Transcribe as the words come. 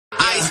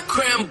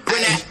Crim,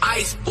 bring that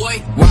ice,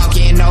 boy.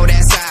 Walking, know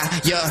that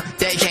side, yeah,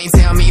 they can't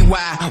tell me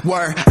why.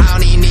 Word, I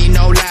don't even need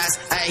no lies,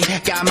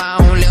 ayy, got my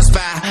own little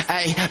spy,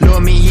 ayy,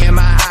 look me in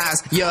my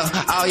eyes,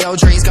 yeah, all your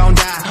dreams gon'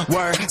 die.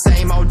 Word,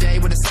 same old day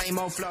with the same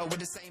old flow, with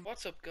the same.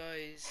 What's up,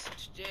 guys?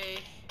 Today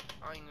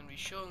I'm going to be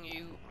showing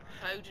you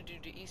how to do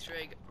the Easter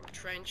egg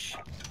trench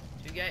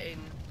to get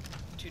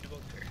into the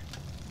bunker.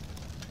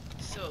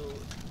 So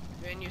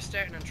when you're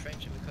starting on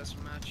trench in the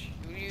custom match,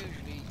 you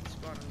usually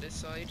spawn on this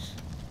side,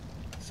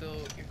 so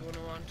you're going to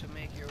want to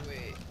make your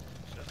way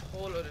to the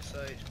whole other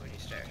side when you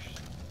start.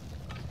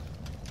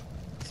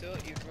 So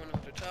you'd run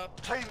over the top.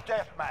 Team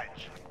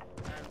deathmatch.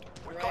 And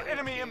We've right got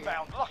enemy here,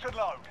 inbound. Lock and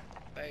load.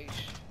 About,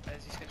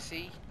 as you can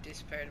see,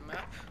 this part of the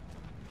map,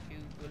 you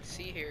will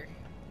see here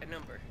a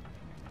number.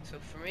 So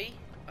for me,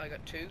 I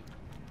got 2,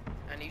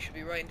 and you should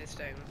be writing this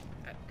down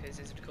because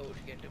this is the code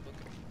to get into the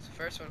bunker. So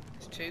first one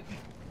is 2.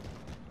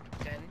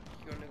 Then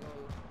you're gonna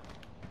go.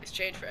 It's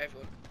changed for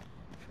everyone.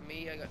 For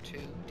me, I got 2.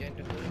 Then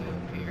the whole way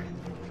over here,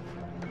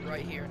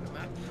 right here on the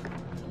map,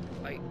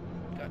 I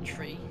got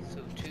 3.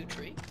 So 2,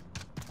 3.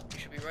 You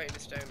should be writing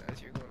this down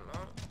as you're going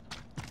along.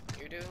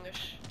 You're doing it.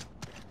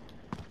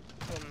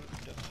 Come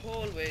the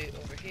whole way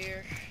over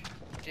here.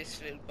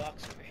 This little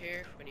box over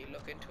here. When you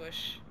look into it,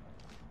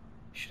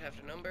 you should have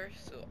the number.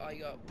 So I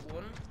got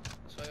 1.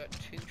 So I got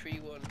 2, 3,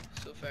 1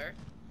 so far.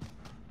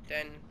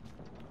 Then,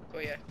 oh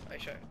yeah, I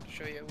should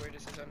show you where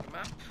this is on the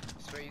map.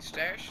 It's where you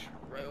start,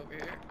 right over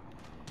here.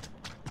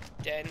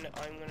 Then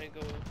I'm gonna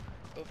go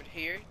over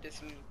here,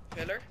 this little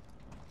pillar,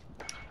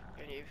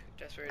 and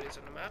that's where it is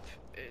on the map.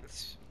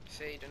 It's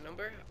say the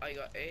number. I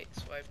got 8,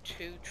 so I have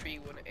 2, 3,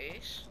 1,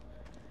 8.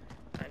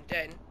 And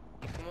then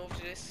you come over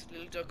to this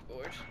little duck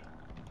board.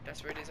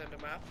 That's where it is on the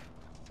map,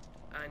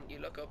 and you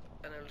look up,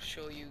 and it'll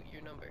show you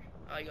your number.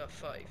 I got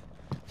 5,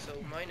 so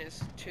mine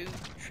is 2,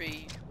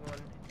 3, 1,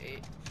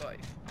 8, 5.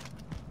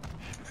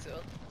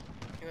 So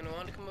you're gonna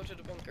want to come up to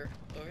the bunker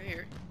over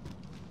here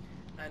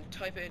and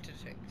type it into the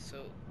thing.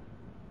 So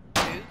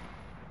 2,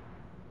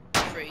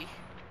 3,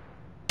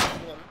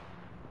 1,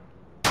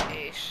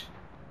 8,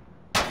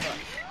 5.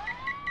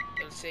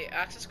 It'll say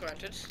access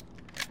granted,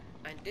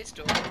 and this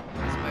door is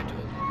about to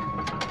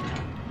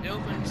open. It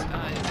opens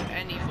as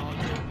any vault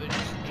opens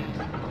in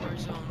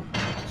Warzone,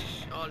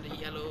 which all the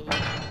yellow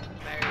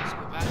bars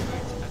go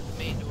backwards and the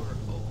main door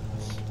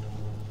opens.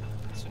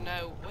 So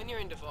now when you're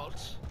in the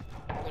vault,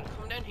 you're going to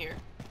come down here.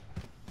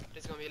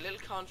 There's going to be a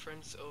little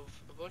conference of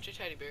a bunch of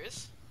teddy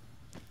bears,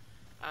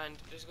 and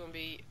there's going to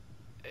be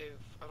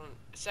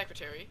a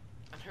secretary,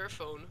 and her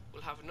phone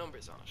will have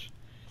numbers on it.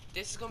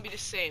 This is going to be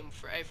the same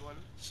for everyone,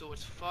 so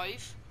it's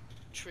 5,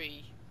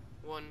 3,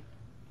 1,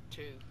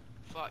 2,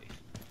 5.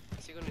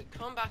 So you're going to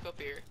come back up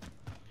here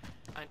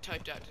and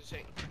type that to the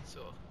thing.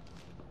 So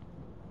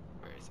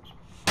where is it?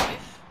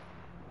 5,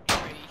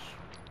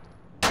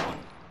 3, 1,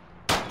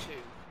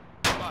 2,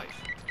 5.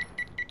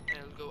 And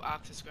it'll go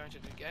access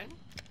granted again.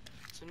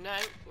 So now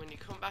when you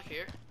come back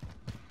here,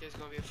 there's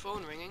going to be a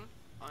phone ringing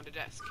on the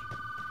desk,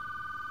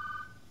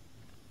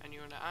 and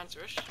you're going to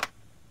answer it,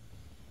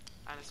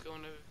 and it's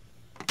going to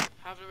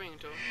have the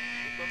ringtone.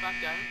 You go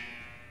back down,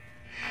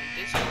 and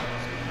this door is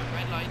going to have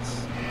red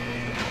lights, and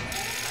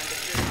the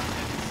clear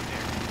content is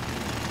there.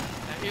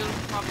 Now he'll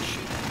probably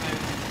shoot about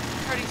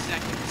 30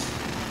 seconds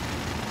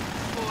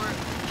before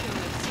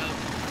killing itself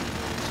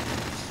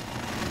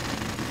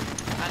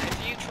and if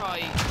you try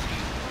to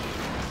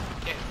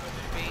get in front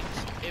of the beams,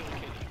 it will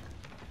kill you.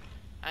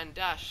 And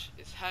that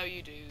is how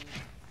you do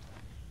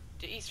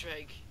the Easter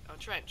egg on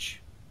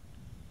Trench.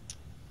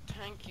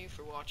 Thank you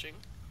for watching.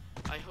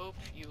 I hope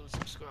you will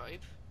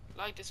subscribe,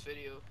 like this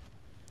video,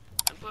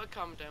 and put a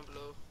comment down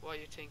below what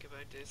you think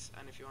about this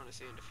and if you want to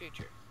see it in the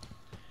future.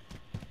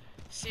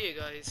 See you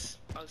guys.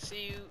 I'll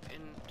see you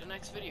in the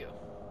next video.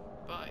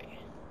 Bye.